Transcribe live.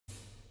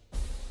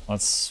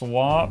Let's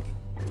swap.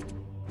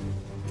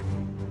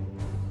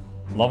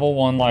 Level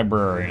 1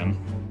 librarian.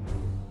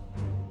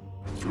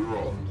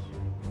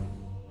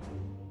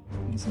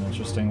 He's an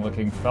interesting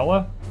looking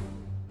fella.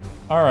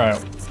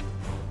 Alright.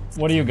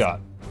 What do you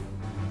got?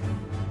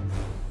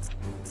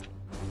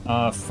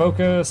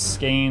 Focus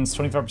gains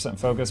 25%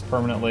 focus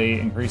permanently,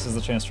 increases the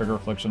chance to trigger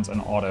afflictions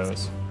and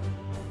autos.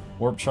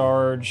 Warp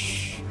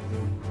charge.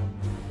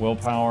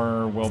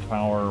 Willpower,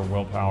 willpower,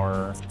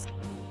 willpower.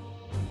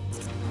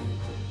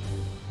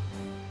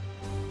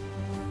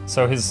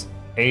 So his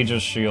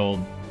Aegis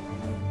shield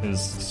is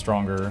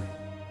stronger.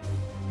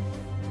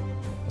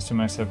 Plus 2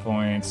 max hit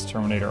points,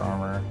 Terminator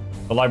armor.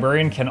 The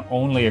librarian can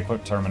only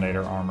equip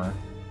Terminator armor.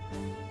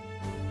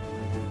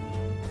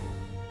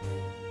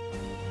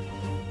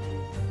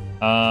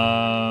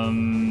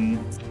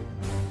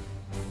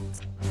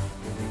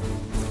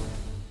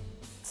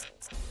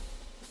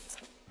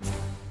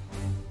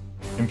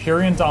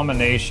 Empyrean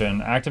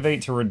Domination.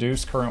 Activate to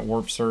reduce current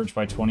warp surge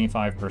by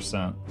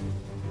 25%.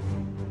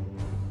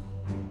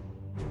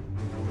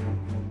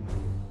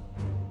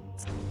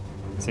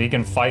 So he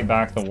can fight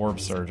back the warp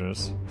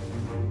surges.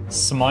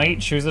 Smite.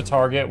 Choose a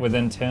target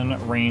within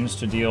 10 range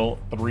to deal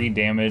 3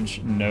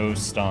 damage, no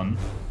stun.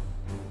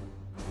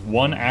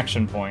 1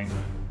 action point.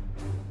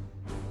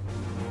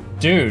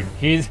 Dude,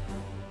 he's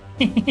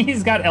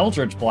got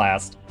Eldritch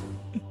Blast.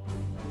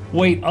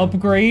 Wait,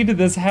 upgrade?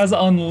 This has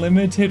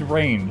unlimited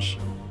range.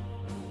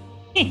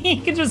 He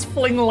can just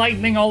fling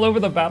lightning all over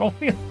the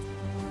battlefield.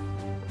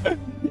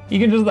 You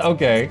can just,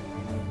 okay.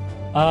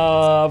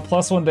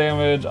 +1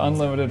 damage,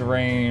 unlimited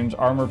range,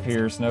 armor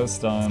pierce, no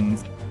stun.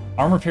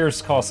 Armor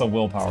pierce costs a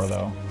willpower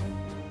though.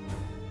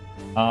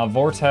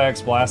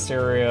 Vortex, blast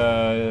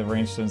area,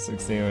 range 10,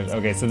 60 damage.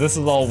 Okay, so this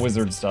is all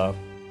wizard stuff.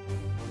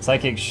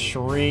 Psychic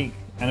Shriek,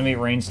 enemy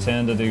range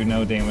 10 to do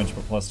no damage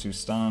but +2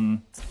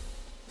 stun.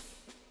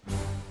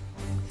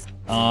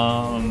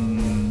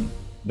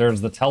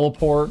 There's the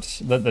teleport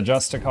that the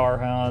Justicar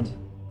had.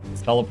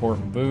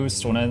 Teleport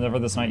boost. Whenever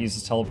this knight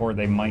uses teleport,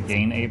 they might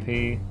gain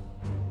AP.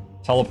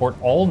 Teleport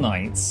all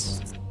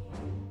knights.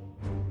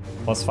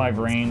 +5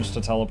 range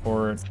to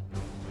teleport.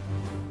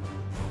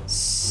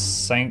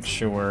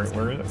 Sanctuary.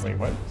 Where is it? Wait,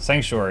 what?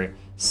 Sanctuary.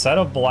 Set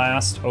a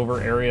blast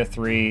over area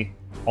 3.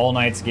 All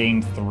knights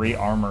gain 3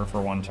 armor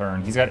for 1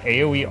 turn. He's got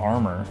AoE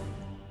armor.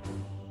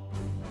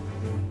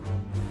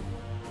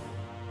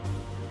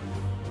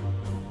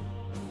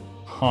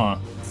 Huh.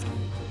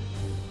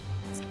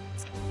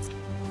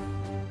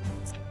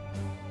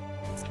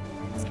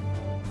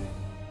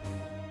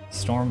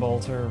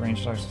 Stormbolter,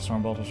 range attacks with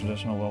Stormbolter,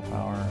 traditional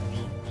willpower.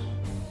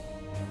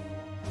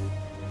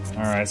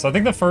 Alright, so I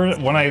think the first,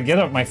 when I get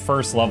up my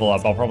first level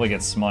up, I'll probably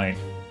get Smite.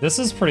 This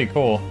is pretty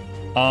cool.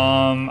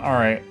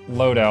 Alright,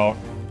 loadout.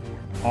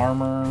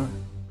 Armor.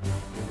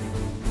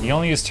 He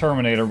only used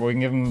Terminator, but we can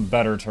give him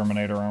better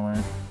Terminator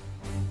armor.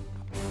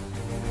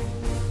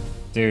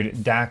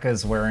 Dude,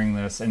 Daka's wearing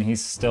this, and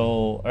he's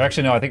still...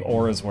 Actually, no, I think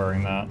Aura's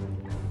wearing that.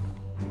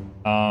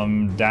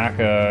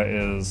 Daka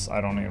is...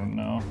 I don't even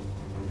know.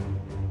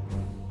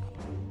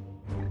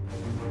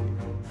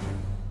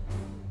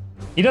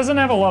 He doesn't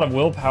have a lot of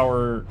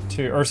willpower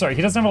to... Or, sorry,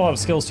 he doesn't have a lot of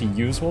skills to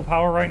use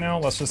willpower right now.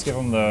 Let's just give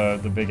him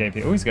the big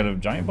AP. Oh, he's got a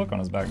giant book on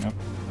his back now.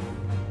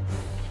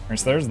 Alright,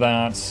 so there's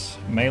that.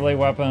 Melee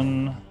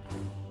weapon.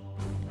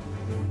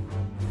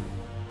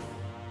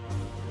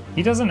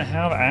 He doesn't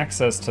have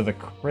access to the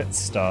crit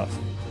stuff.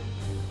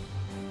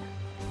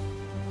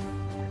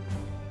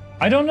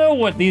 I don't know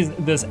what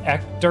this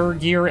Ector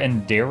gear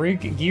and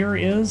Derek gear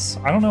is.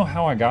 I don't know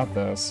how I got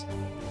this.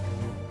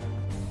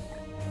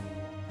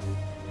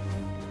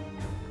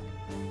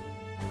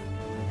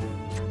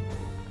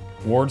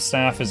 Ward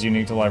staff is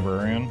unique to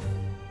Librarian.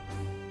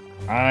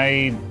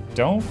 I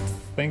don't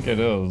think it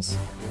is.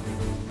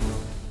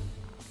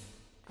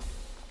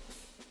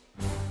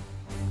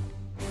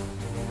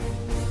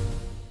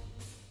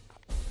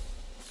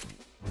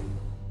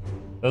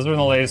 Those were in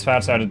the latest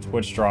patch added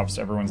Twitch drops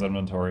to everyone's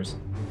inventories.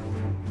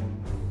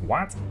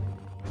 What?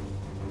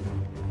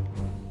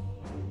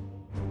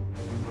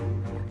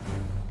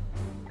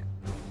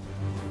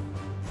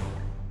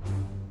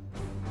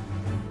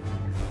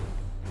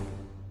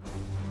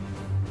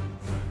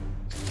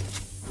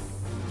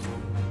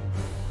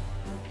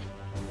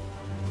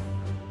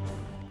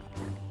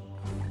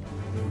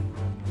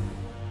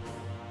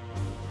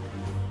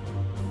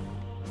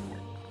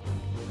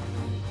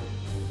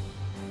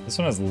 This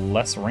one has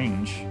less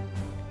range.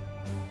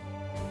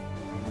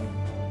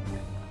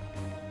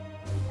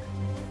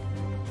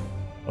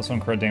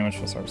 +1 crit damage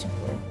for Sarks and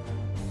Crow.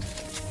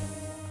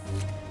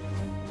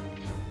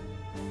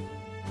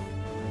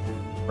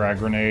 Frag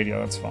grenade, yeah,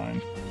 that's fine.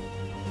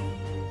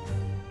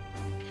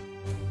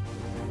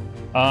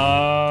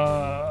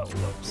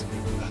 Whoops.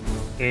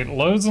 Dude,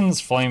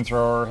 Lozen's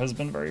flamethrower has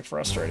been very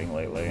frustrating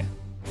lately.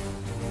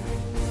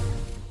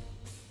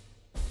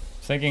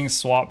 Thinking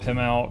swap him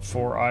out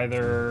for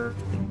either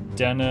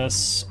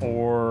Dennis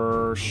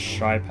or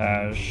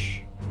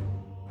Shaipash.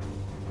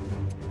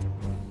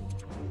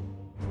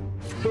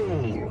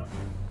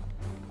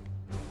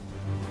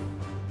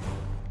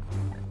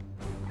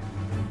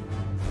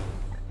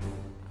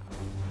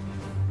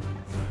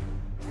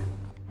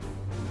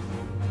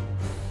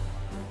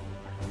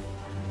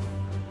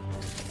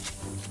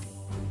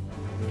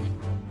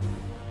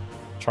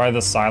 Try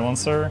the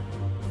silencer.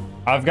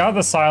 I've got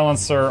the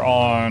silencer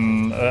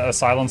on a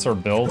silencer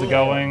build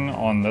going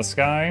on this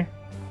guy.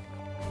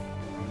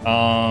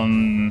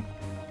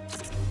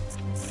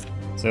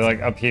 So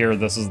like up here,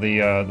 this is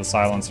the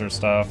silencer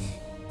stuff.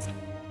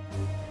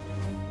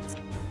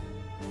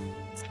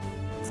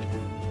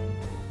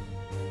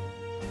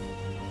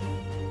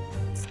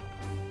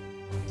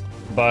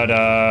 But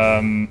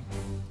I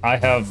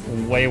have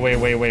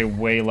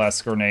way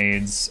less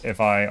grenades if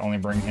I only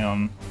bring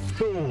him.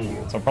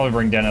 So I'll probably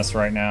bring Dennis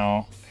right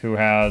now, who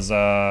has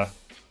Ella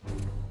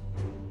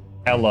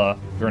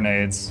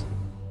grenades.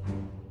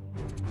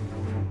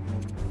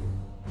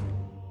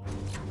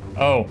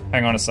 Oh,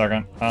 hang on a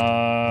second.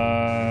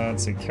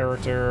 Let's see,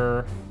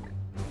 character.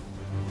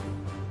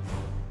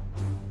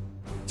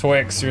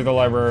 Twix, you're the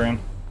librarian.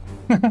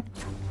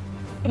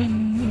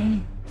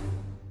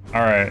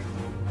 Alright.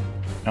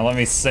 Now let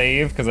me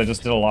save, because I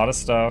just did a lot of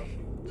stuff.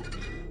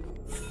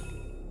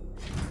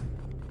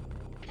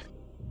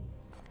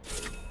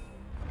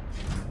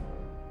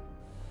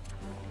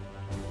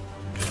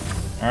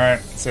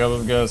 Alright, see how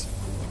this goes.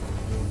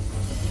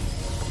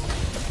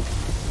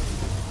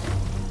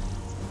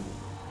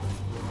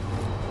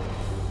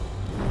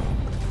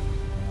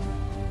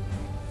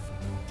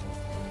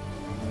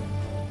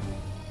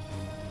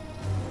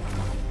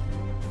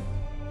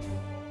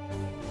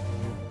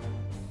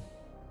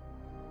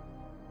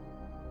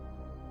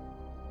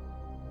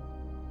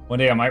 One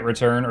day I might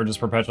return or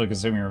just perpetually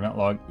consume your event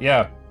log.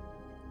 Yeah.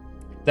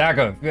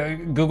 Daka,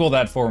 Google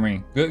that for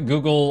me.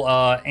 Google,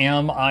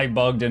 am I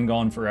bugged and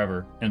gone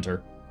forever?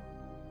 Enter.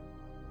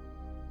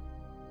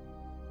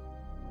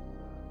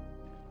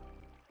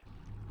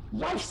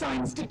 Life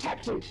signs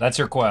detected. That's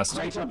your quest.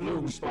 Greater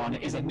bloom spawn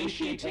is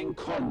initiating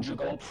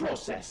conjugal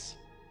process.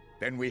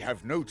 Then we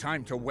have no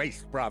time to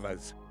waste,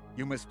 brothers.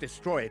 You must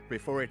destroy it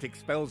before it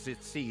expels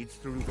its seeds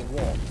through the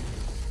wall.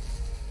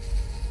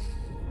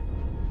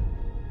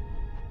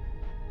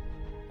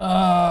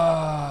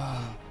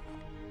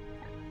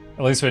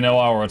 At least we know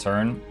I'll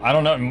return. I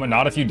don't know,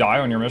 not if you die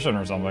on your mission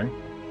or something.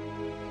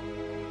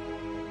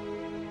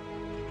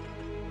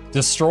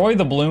 Destroy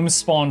the bloom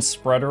spawn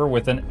spreader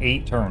within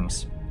 8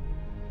 turns.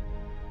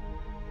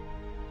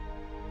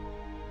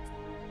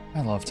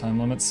 I love time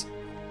limits.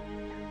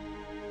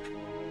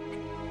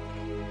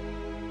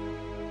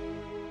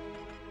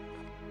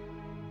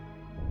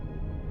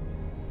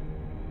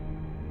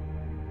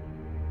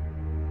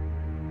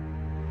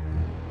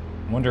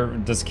 I wonder,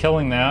 does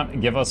killing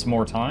that give us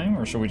more time,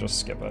 or should we just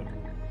skip it?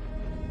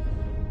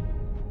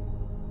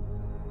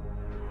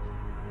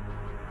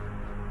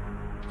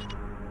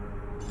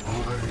 I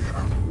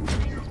am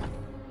with you.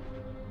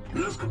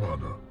 Yes,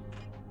 Commander.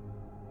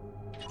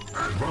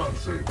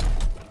 Advancing.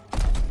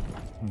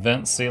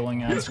 Vent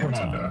sealing adds more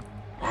time.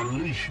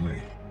 Unleash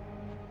me.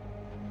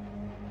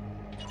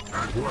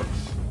 At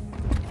once.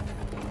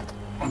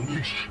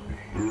 Unleash me.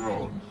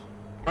 Ron.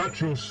 At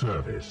your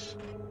service.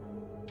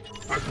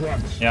 At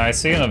once. Yeah, I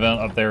see an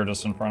event up there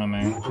just in front of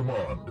me. Your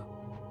command.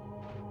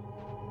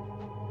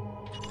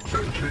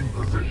 Changing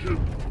position.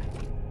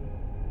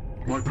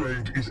 My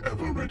blade is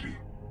ever ready.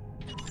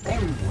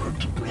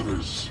 Onward,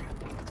 brothers.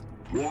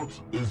 What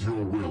is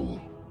your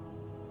will?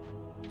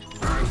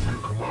 As you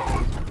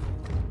command.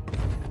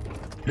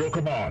 Your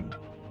command.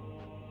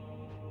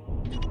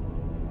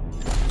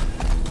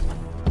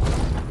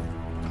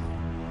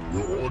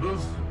 Your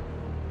orders?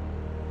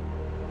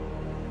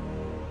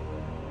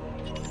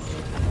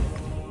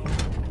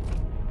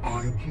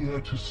 I'm here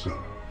to serve.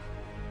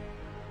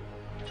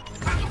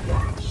 At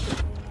once.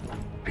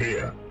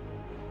 Here.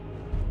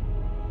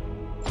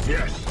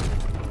 Yes.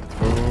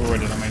 Ooh, I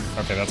didn't make...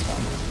 Okay, that's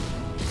fine.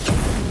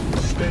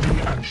 Steady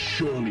and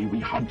surely we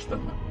hunt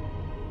them.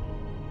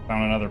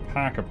 Found another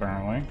pack,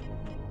 apparently.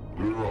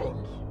 We're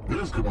on.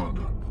 Yes,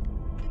 Commander.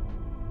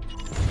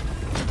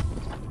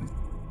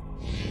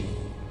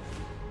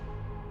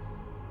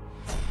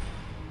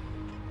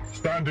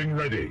 Standing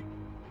ready.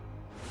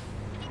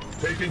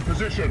 Taking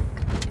position.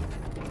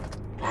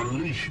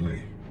 Unleash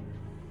me.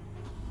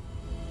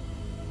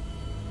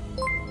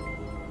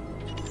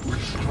 We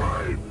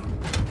strive.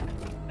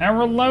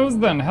 Arrowlows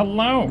then,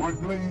 hello! My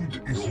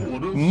blade is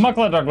orders.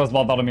 Mukluk Douglas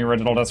Bartholomew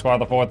Reginald Esquire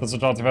the Fourth, this is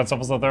Chauncey Fast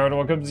the Third,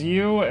 welcomes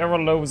you,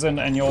 Arrowlosen,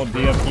 and your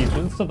dear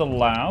peaches to the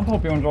lab.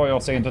 Hope you enjoy your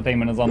stay.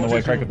 Entertainment is on the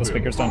way. Crack up the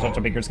speakers, don't touch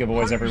the beakers,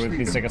 giveaways every week.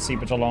 Please take a seat,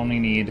 but you'll only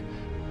need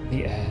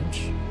the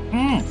edge.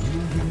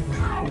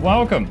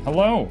 Welcome,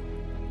 hello.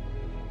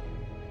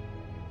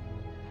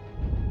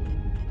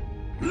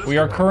 We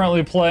are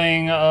currently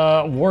playing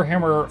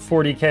Warhammer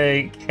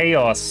 40k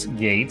Chaos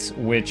Gate,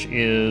 which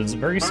is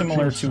very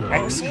similar to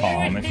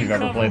XCOM, if you've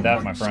ever played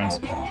that, my friends.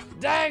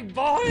 Dang,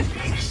 boy!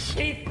 He's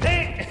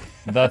thick!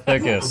 The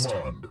thickest.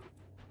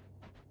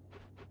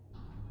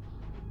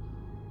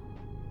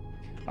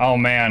 Oh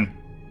man,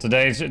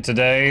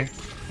 today,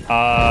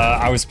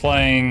 I was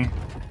playing,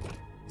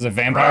 was it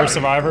Vampire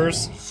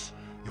Survivors?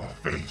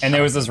 And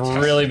there was this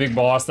really big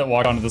boss that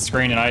walked onto the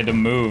screen and I had to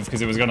move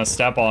because it was going to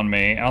step on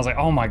me. And I was like,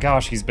 oh my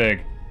gosh, he's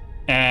big.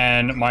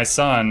 And my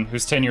son,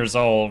 who's 10 years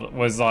old,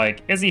 was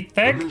like, "Is he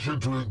thick?" Permission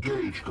to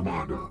engage,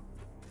 Commander.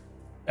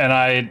 And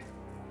I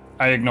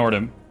ignored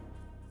him.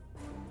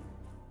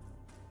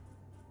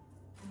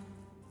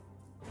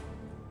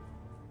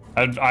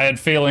 I had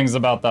feelings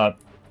about that.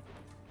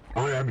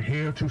 I am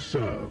here to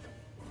serve.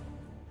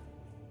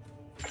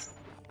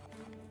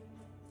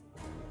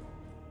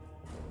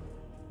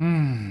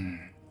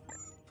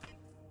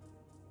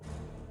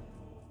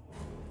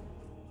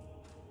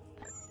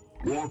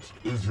 What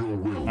is your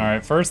will?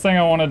 Alright, first thing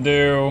I want to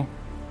do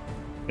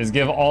is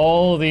give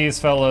all these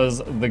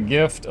fellas the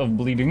gift of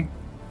bleeding.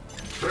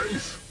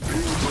 Face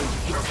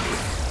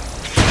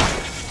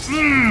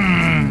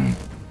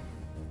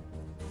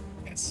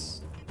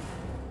Yes.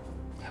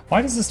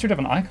 Why does this dude have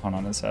an icon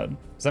on his head?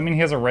 Does that mean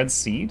he has a red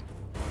seed?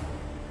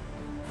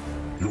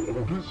 Your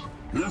orders?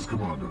 Yes,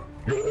 Commander.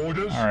 Your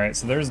orders? Alright,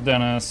 so there's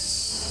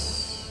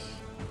Dennis.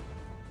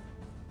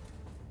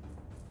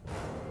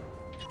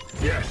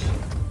 Yes.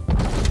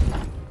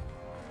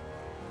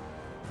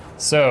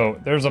 So,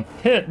 there's a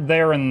pit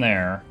there and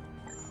there.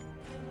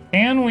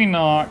 Can we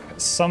knock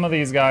some of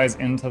these guys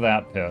into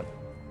that pit?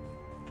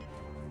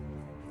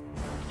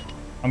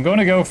 I'm going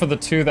to go for the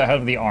two that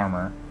have the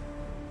armor.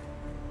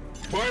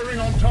 Firing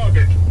on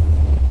target.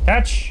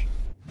 Catch!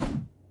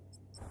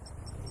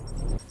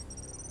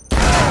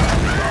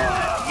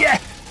 Yeah!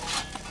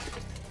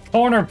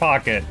 Corner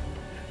pocket.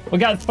 We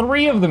got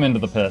 3 of them into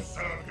the pit.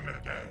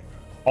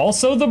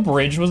 Also, the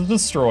bridge was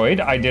destroyed.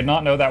 I did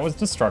not know that was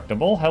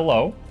destructible.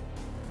 Hello.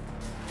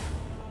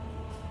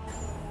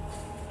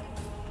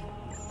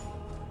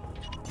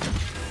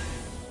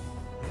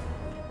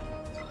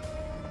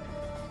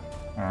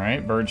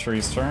 Alright, Bird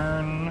Tree's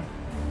turn.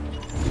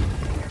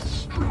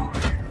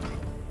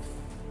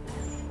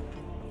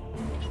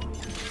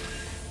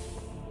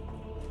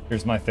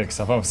 Here's my thick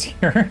subbos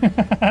here.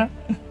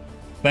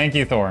 Thank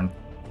you, Thorn.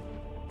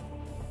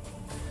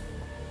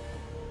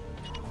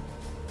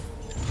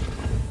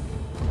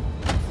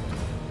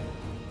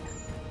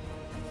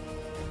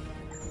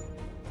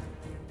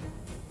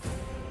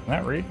 Can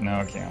that reach?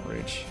 No, it can't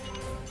reach.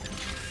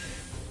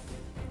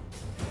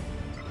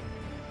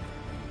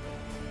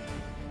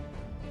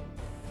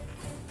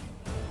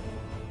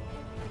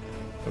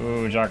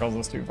 Ooh, Jackal's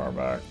is too far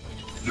back.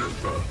 Yes,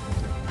 sir.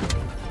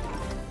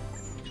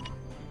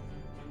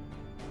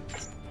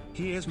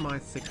 Here's my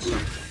thick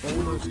son,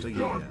 almost a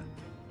year.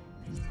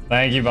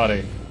 Thank you,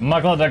 buddy.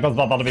 Mukluk Nichols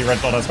about to be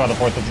red on us by the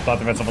 4th of the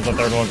 5th of the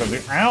 3rd. Welcome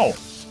to ow!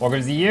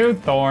 Welcome to you,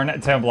 Thorn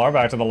Templar,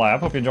 back to the lab.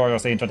 Hope you enjoy your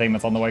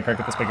entertainments on the way.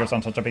 Cricket the speakers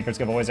on touch up speakers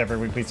giveaways every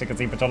week. Please take a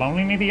seat, but you'll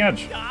only need the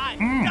edge.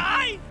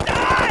 Die!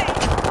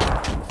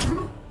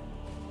 Die!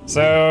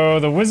 So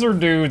the wizard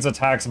dude's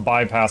attacks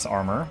bypass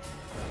armor.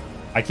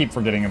 I keep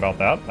forgetting about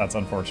that. That's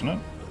unfortunate.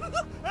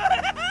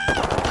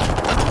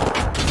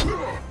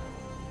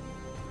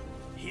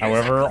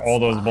 However, all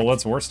those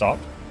bullets were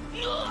stopped.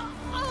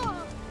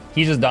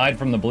 He just died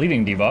from the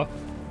bleeding debuff.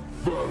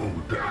 Bow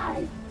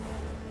down.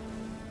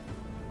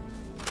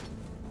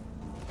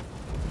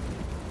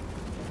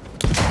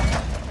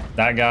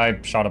 That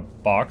guy shot a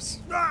box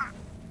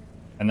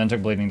and then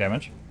took bleeding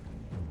damage.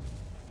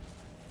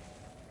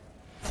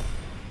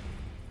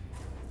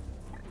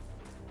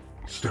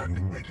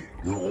 Standing ready.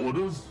 Your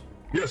orders?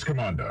 Yes,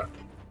 Commander.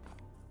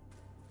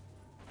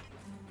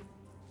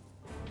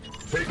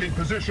 Taking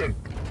position.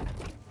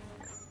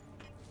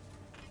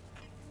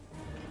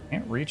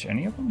 Can't reach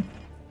any of them?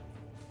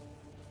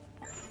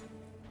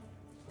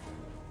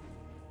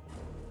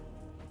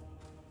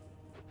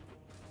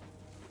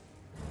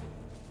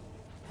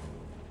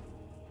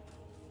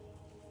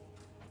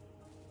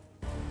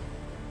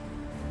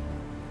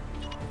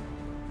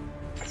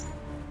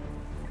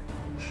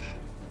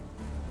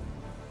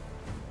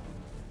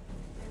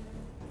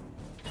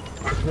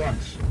 At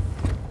once.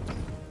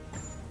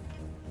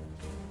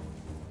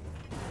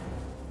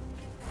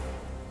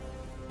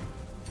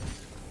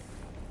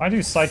 I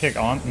do psychic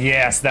on.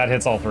 Yes, that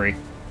hits all 3.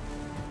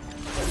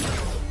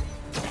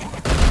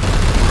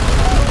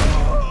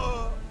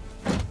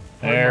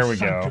 There we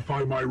go.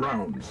 Sanctify my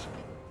rounds.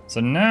 So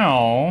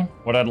now,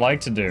 what I'd like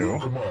to do, Your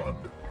command.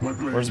 My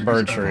blade where's is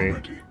Bird ever Tree?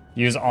 ready.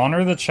 Use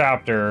Honor the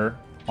Chapter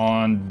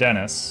on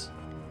Dennis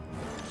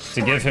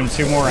to give him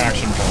 2 more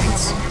action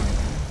points.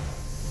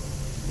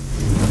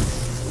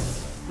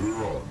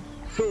 Run.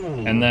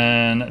 Full. And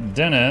then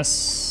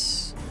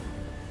Dennis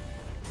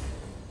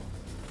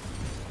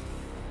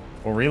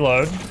will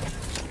reload.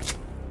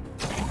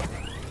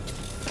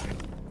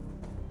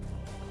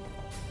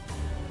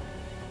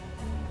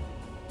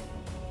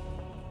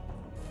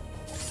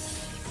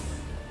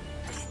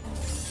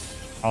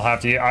 I'll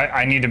have to,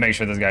 I need to make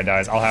sure this guy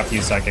dies. I'll have to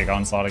use Psychic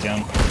Onslaught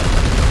again.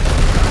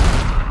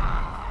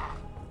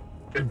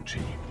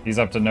 Empty. He's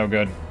up to no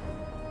good.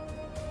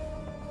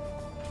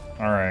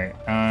 Alright,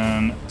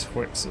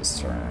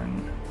 Twix's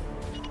turn.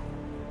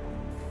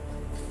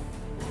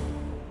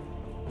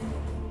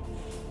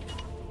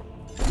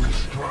 We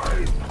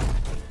strive.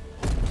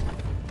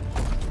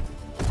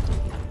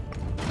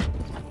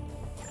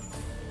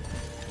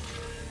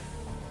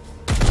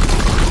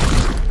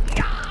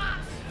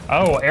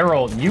 Oh,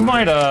 Errol, you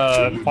might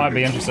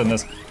be interested in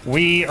this.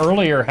 We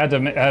earlier had to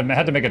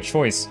make a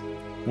choice.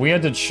 We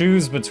had to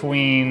choose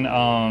between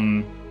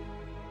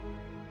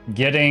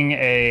getting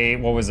a,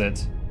 what was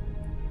it?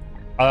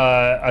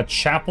 A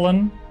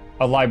chaplain,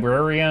 a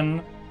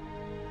librarian,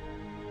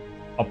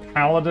 a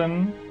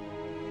paladin,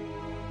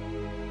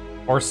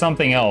 or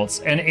something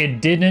else, and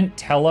it didn't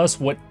tell us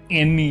what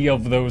any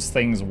of those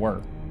things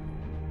were.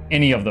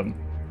 Any of them.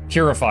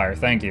 Purifier,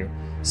 thank you.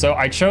 So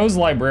I chose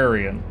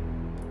librarian,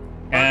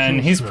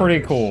 and he's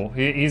pretty cool.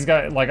 He's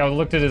got, like, I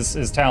looked at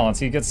his talents.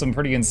 He gets some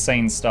pretty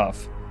insane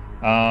stuff.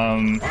 I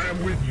am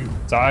with you.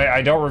 So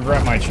I don't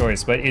regret my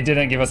choice, but it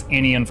didn't give us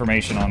any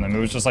information on them. It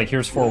was just like,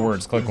 here's 4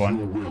 words, click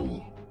one.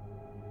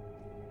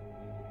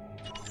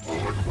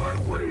 On my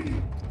way.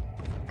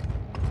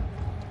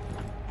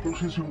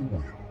 What is your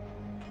will?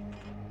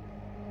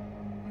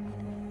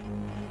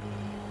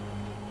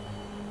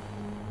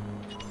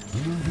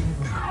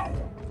 Moving now.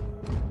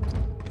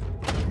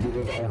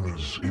 More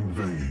horrors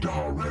invade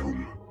our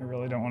realm. I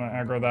really don't want to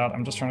aggro that.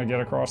 I'm just trying to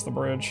get across the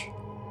bridge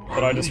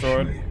that I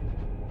destroyed.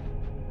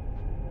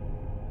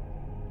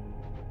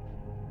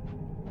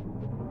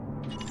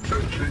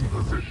 Taking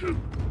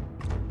position.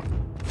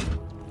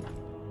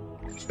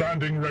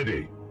 Standing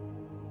ready.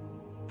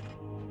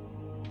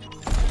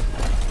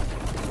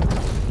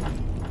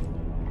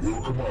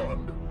 Your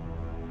command.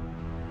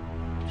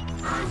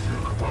 As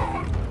your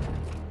command.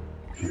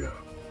 Here.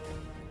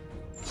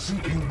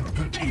 Seeking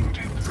the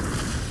tainted.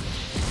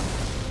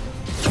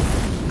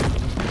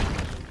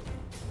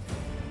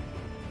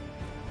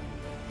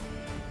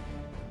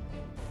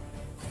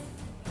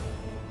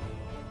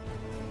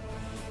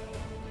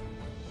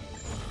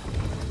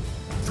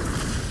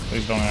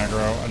 Please don't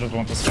aggro. I just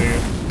want to see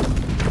it.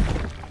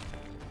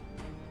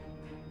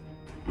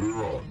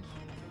 We're on.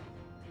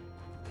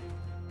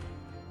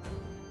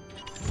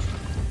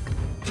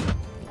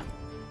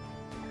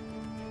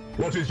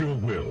 What is your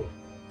will?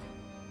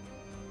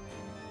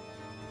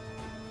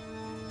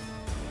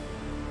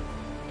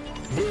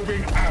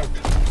 Moving out.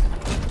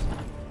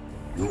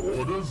 Your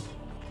orders?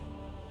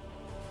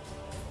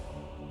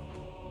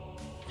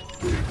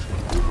 It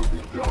will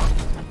be done.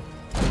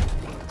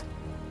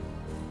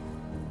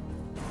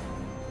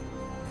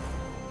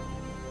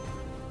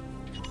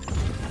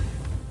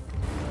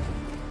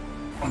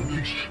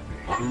 Unleash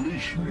me.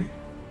 Unleash me.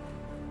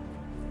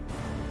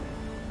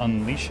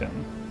 Unleash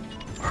him.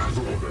 As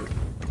ordered.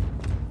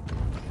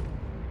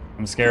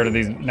 I'm scared of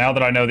these. Now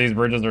that I know these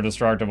bridges are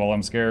destructible,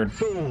 I'm scared.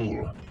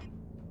 Fool.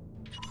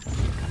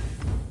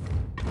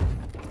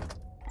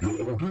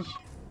 Your orders?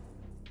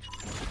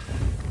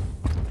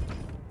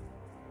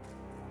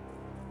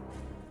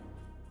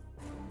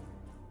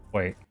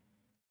 Wait.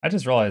 I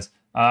just realized.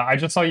 I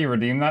just saw you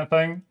redeem that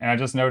thing, and I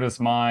just noticed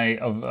my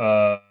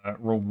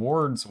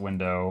rewards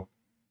window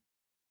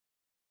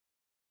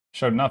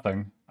showed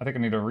nothing. I think I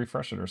need to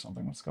refresh it or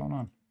something. What's going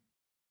on?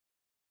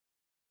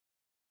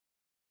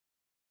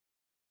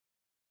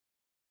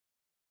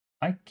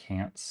 I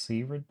can't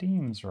see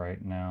redeems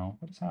right now.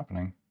 What is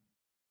happening?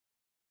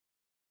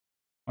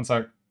 One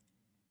sec.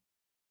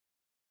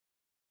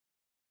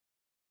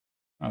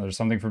 Oh, there's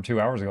something from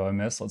 2 hours ago I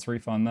missed. Let's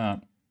refund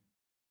that.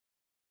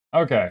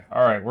 Okay,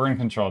 all right, we're in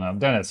control now.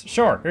 Dennis,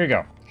 sure, here you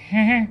go.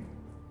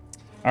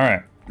 All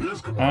right.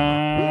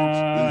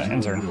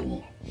 Enter.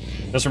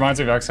 This reminds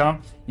me of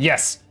XCOM?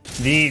 Yes,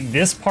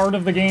 this part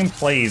of the game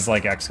plays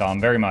like XCOM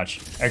very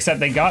much. Except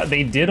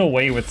they did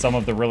away with some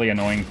of the really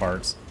annoying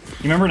parts.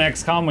 You remember in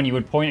XCOM when you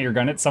would point your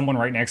gun at someone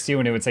right next to you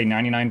and it would say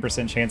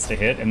 99% chance to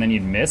hit and then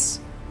you'd miss?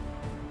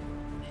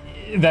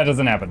 That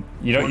doesn't happen.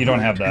 You don't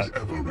have that. Is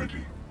ever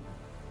ready.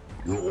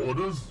 Your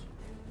orders?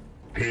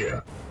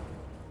 Here.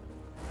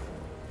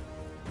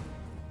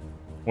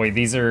 Wait,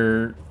 these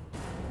are...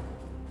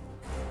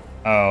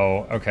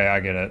 Oh, okay, I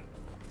get it.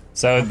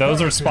 So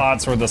those are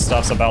spots where the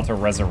stuff's about to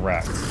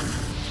resurrect.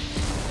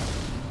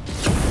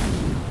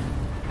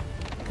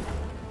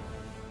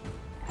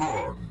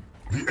 On.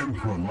 The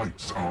Emperor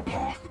lights our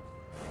path.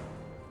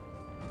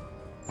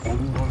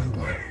 On my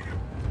way.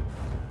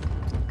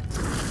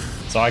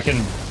 So I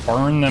can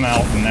burn them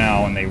out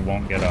now and they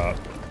won't get up.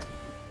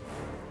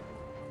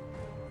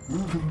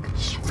 Moving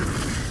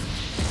swiftly.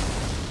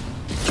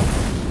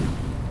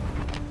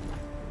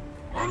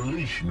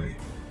 Unleash me.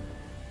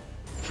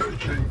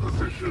 Taking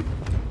position.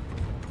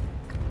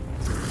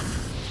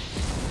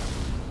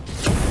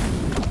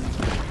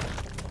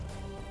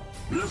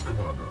 Yes,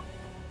 Commander.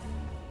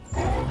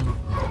 On the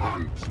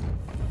hunt.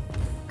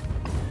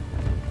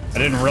 I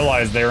didn't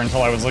realize there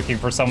until I was looking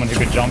for someone who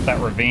could jump that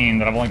ravine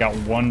that I've only got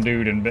one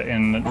dude in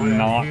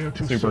not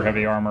super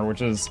heavy armor,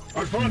 which is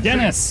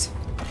Dennis!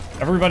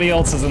 Everybody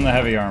else is in the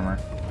heavy armor.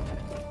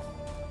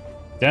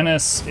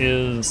 Dennis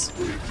is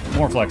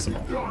more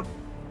flexible.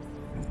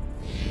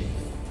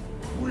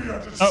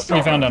 Oh,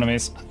 we found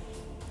enemies.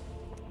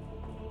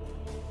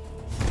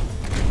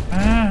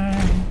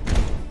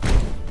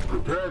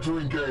 Prepare to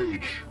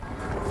engage.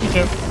 You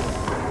too.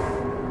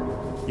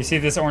 You see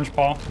this orange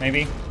paw?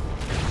 Maybe?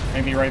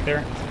 Maybe right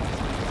there?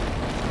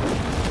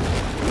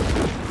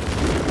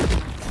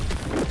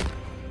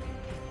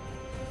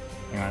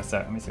 So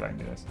let me see if I can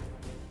do this.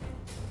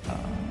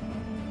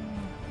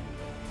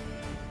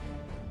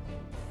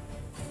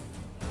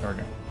 There we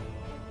go.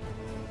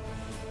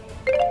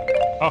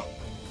 Oh.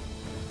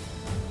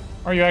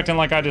 Are you acting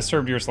like I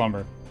disturbed your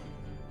slumber?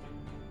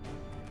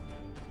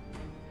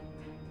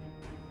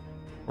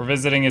 We're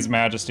visiting His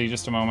Majesty,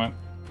 just a moment.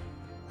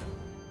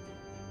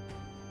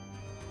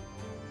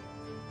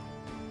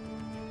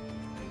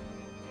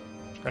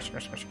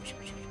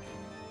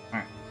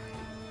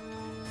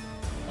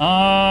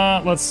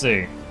 Alright. Let's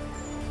see.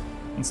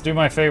 Let's do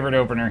my favorite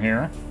opener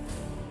here.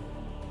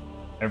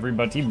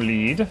 Everybody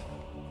bleed.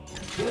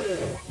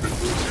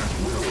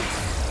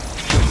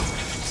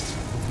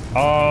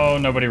 Oh,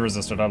 nobody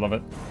resisted. I love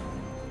it.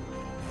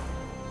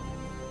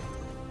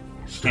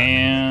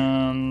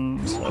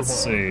 And let's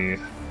see.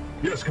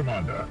 Yes,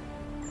 Commander.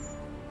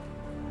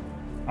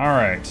 All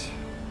right.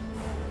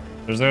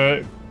 There's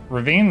a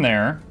ravine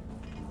there.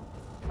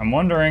 I'm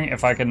wondering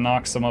if I can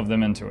knock some of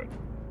them into it.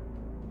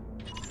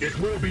 It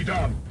will be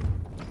done.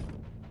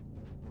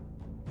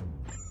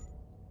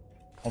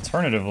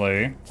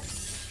 Alternatively,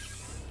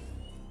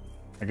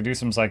 I could do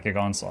some psychic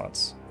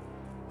onslaughts.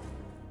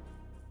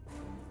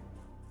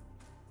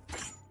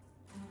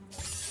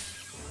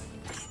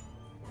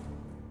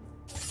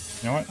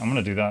 You know what? I'm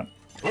gonna do that.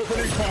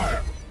 Opening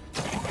fire.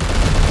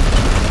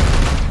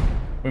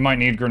 We might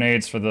need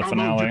grenades for the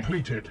finale.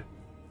 Depleted.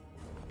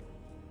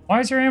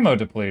 Why is your ammo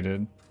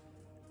depleted?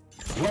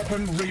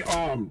 Weapon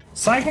rearmed.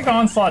 Psychic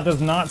Onslaught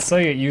does not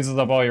say it uses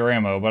up all your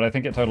ammo, but I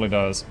think it totally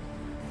does.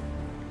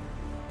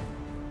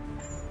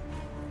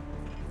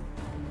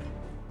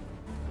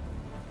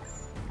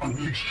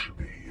 Unleash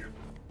me.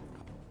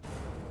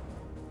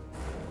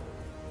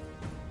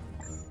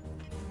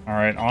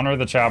 Alright, honor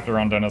the chapter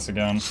on Dennis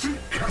again.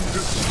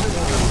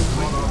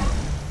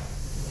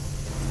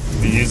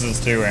 He uses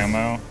 2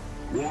 ammo.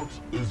 What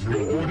is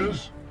your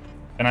orders?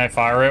 Can I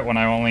fire it when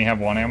I only have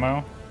 1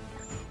 ammo?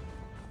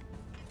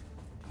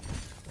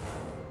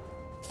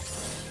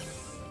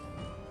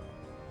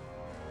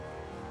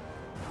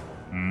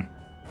 Hmm.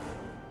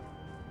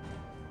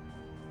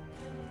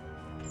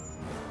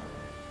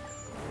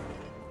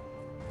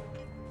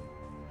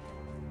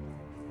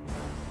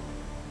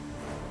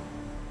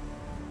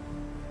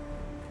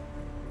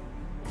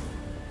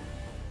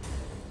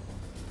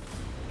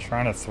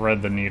 Trying to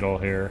thread the needle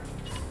here.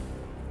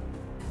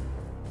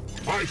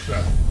 Aye,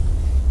 sir.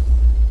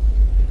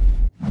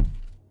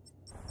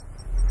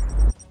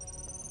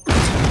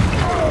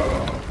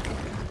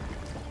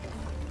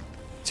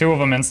 Two of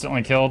them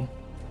instantly killed.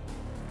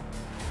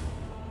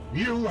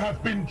 You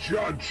have been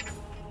judged.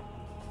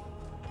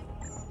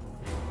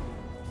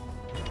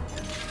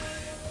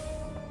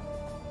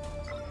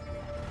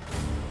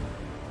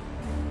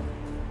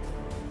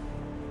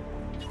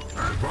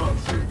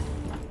 Advancing.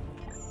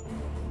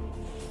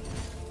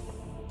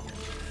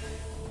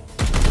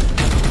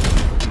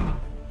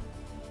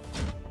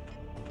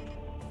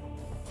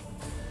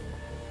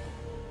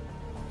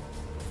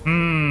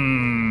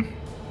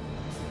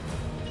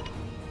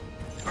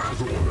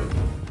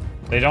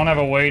 They don't have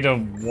a way to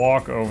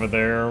walk over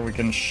there. We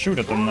can shoot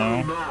at them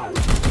though.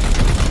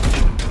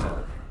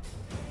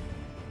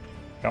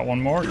 Got one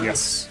more?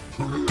 Yes.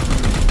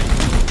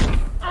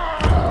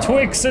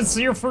 Twix, it's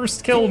your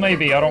first kill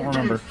maybe. I don't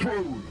remember.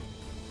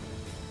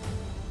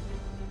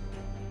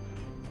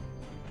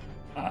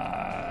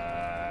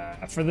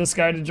 For this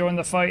guy to join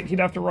the fight, he'd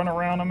have to run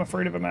around. I'm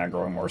afraid of him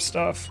aggroing more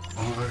stuff.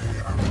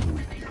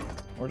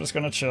 We're just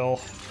gonna chill.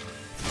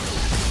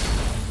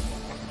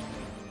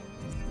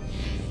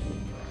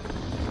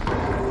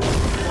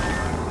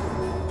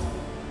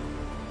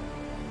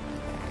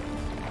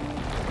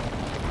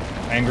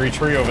 Angry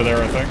tree over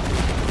there, I think.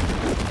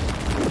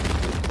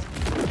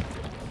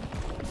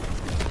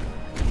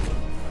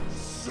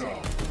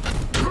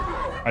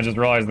 I just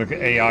realized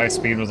the AI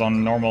speed was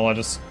on normal. I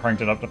just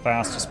cranked it up to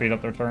fast to speed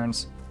up their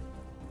turns.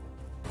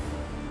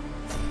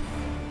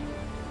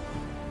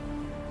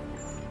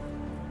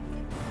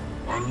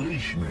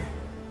 Unleash me.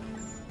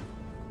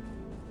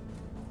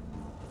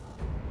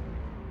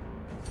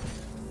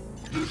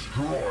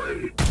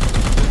 Destroy.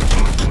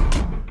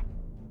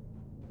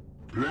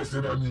 Blessed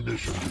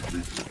ammunition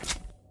depleted.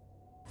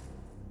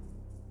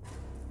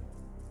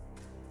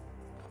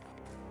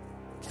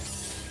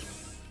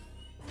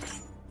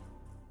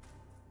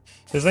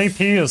 His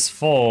AP is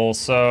full,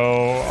 so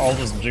I'll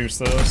just juice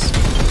this.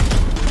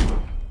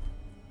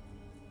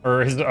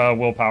 Or his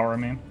willpower, I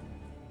mean.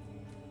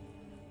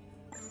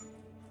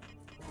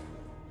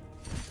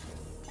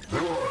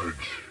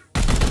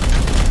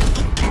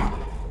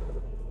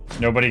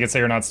 Nobody can say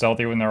you're not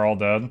stealthy when they're all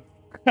dead.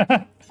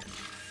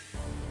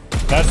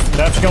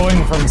 That's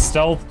going from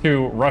stealth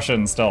to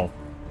Russian stealth.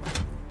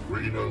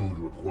 Reload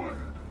required.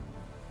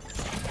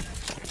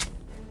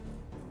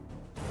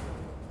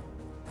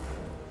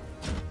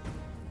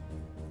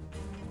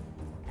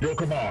 Your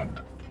command.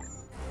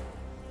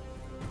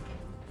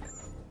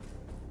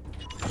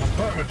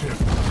 Affirmative.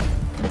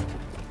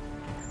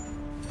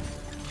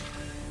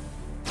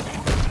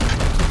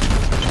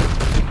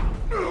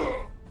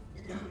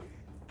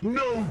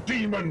 No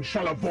demon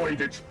shall avoid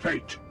its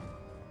fate.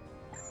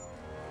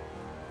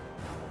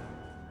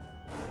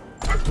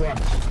 At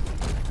once.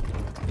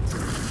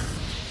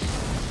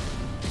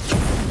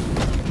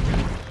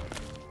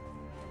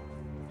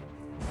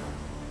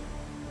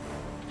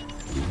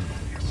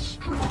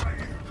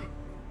 Strive.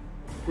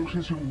 What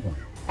is your will?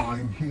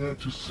 I'm here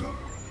to serve.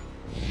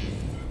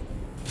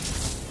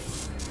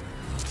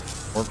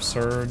 Warp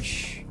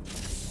Surge.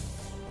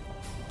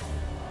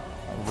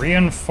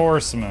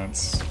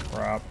 Reinforcements.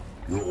 Crap.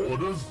 Your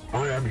orders?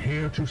 I am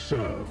here to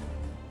serve.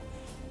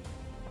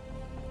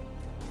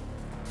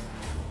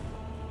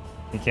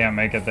 He can't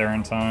make it there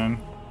in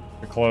time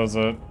to close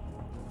it.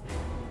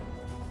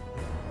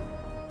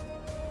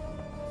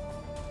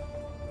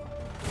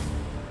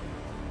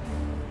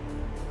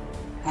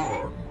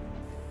 On.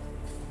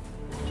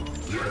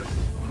 Yes,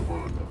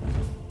 Commander.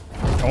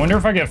 I wonder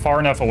if I get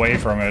far enough away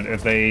from it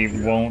if they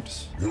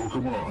won't Your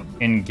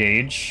command.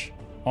 engage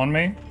on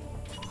me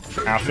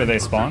after they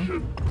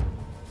spawn.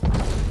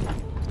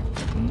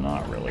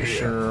 Not really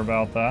sure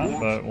about that,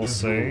 but we'll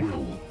see.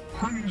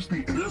 Praise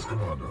the Yes,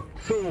 Commander.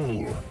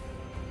 Full.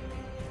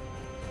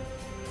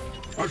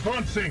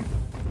 Advancing.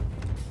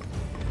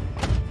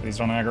 Please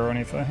don't aggro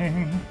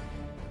anything.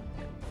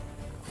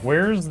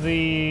 Where's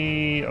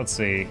the... Let's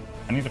see.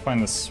 I need to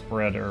find the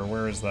spreader.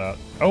 Where is that?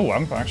 Oh,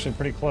 I'm actually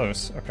pretty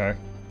close. Okay.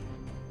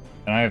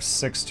 And I have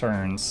 6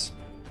 turns.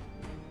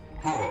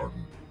 On.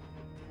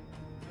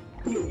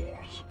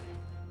 Pause.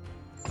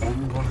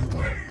 On my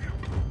way.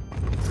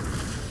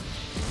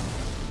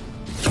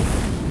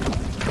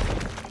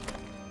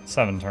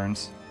 Seven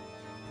turns.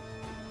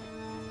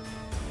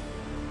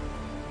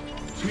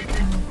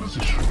 Taking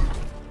position.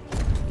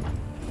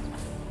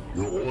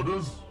 Your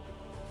orders?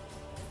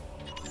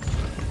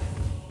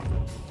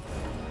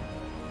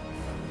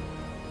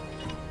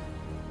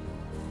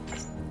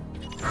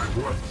 At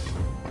once.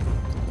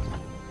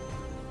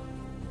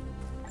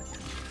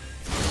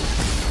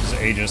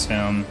 Just aegis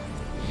him.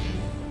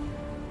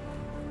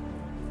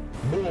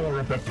 More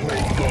of the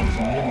plague gods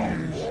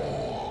lives.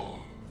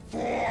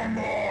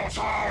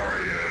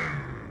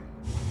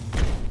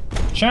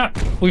 Chat,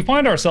 we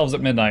find ourselves at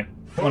midnight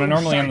when I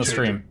normally end the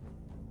stream.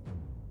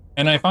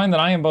 And I find that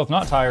I am both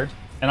not tired,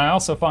 and I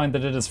also find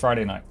that it is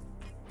Friday night.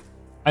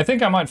 I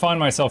think I might find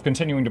myself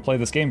continuing to play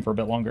this game for a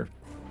bit longer.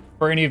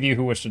 For any of you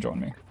who wish to join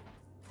me.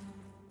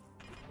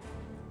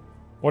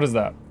 What is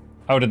that?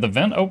 Oh, did the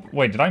vent open?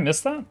 Wait, did I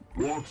miss that?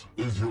 What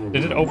is your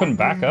Did it open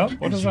back up?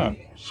 What is that?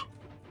 yours.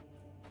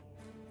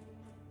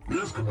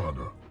 Yes,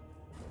 Commander.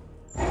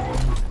 On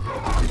the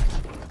right.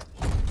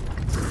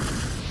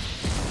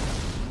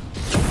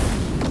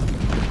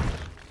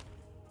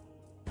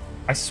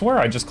 I swear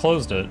I just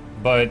closed it,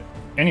 but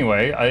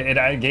anyway,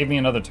 it gave me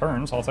another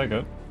turn, so I'll take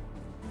it.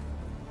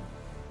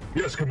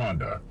 Yes,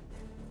 Commander.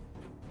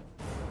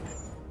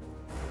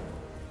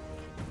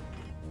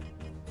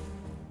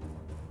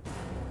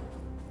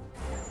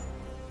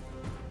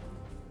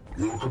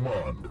 Your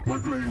command. My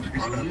blade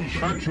is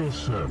unleashed. At your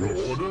service.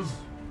 Your orders?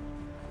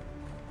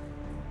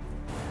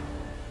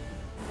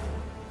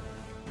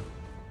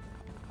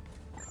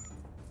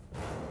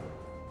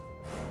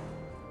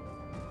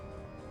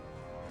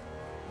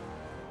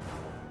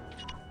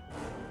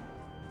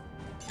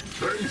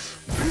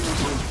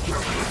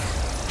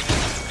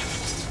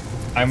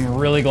 I'm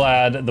really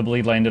glad the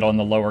bleed landed on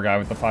the lower guy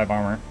with the 5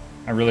 armor.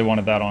 I really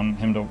wanted that on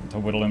him to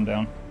whittle him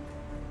down.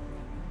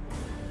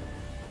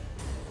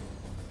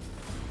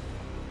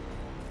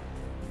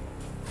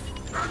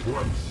 At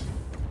once.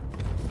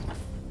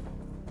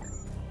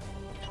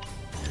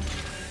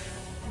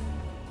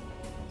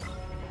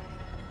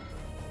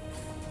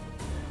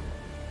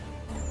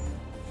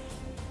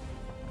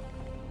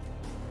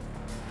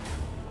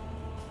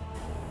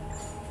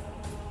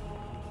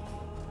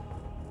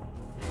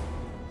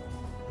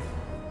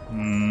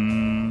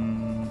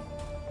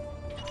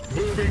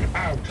 Moving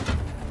out.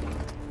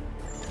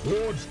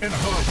 Wards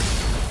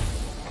enhanced.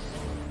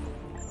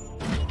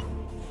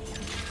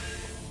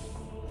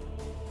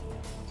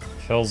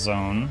 Kill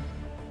zone.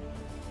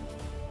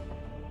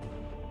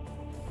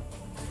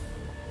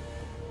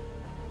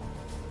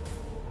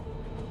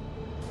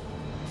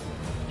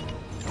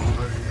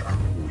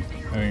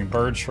 Moving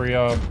bird tree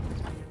up.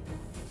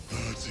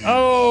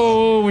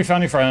 Oh, we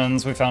found new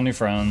friends. We found new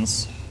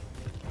friends.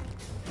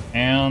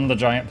 And the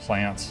giant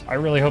plant. I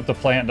really hope the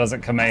plant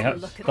doesn't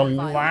Kamehameha. The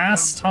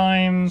last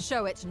time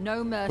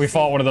we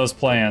fought one of those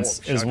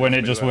plants is when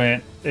it just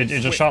went, it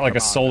just shot like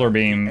a solar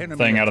beam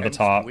thing out of the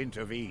top.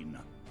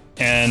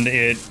 And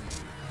it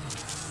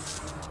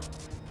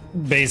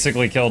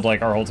basically killed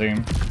like our whole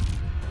team.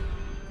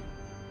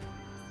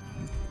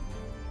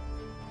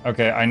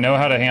 Okay, I know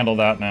how to handle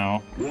that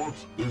now. What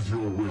is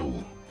your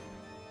will?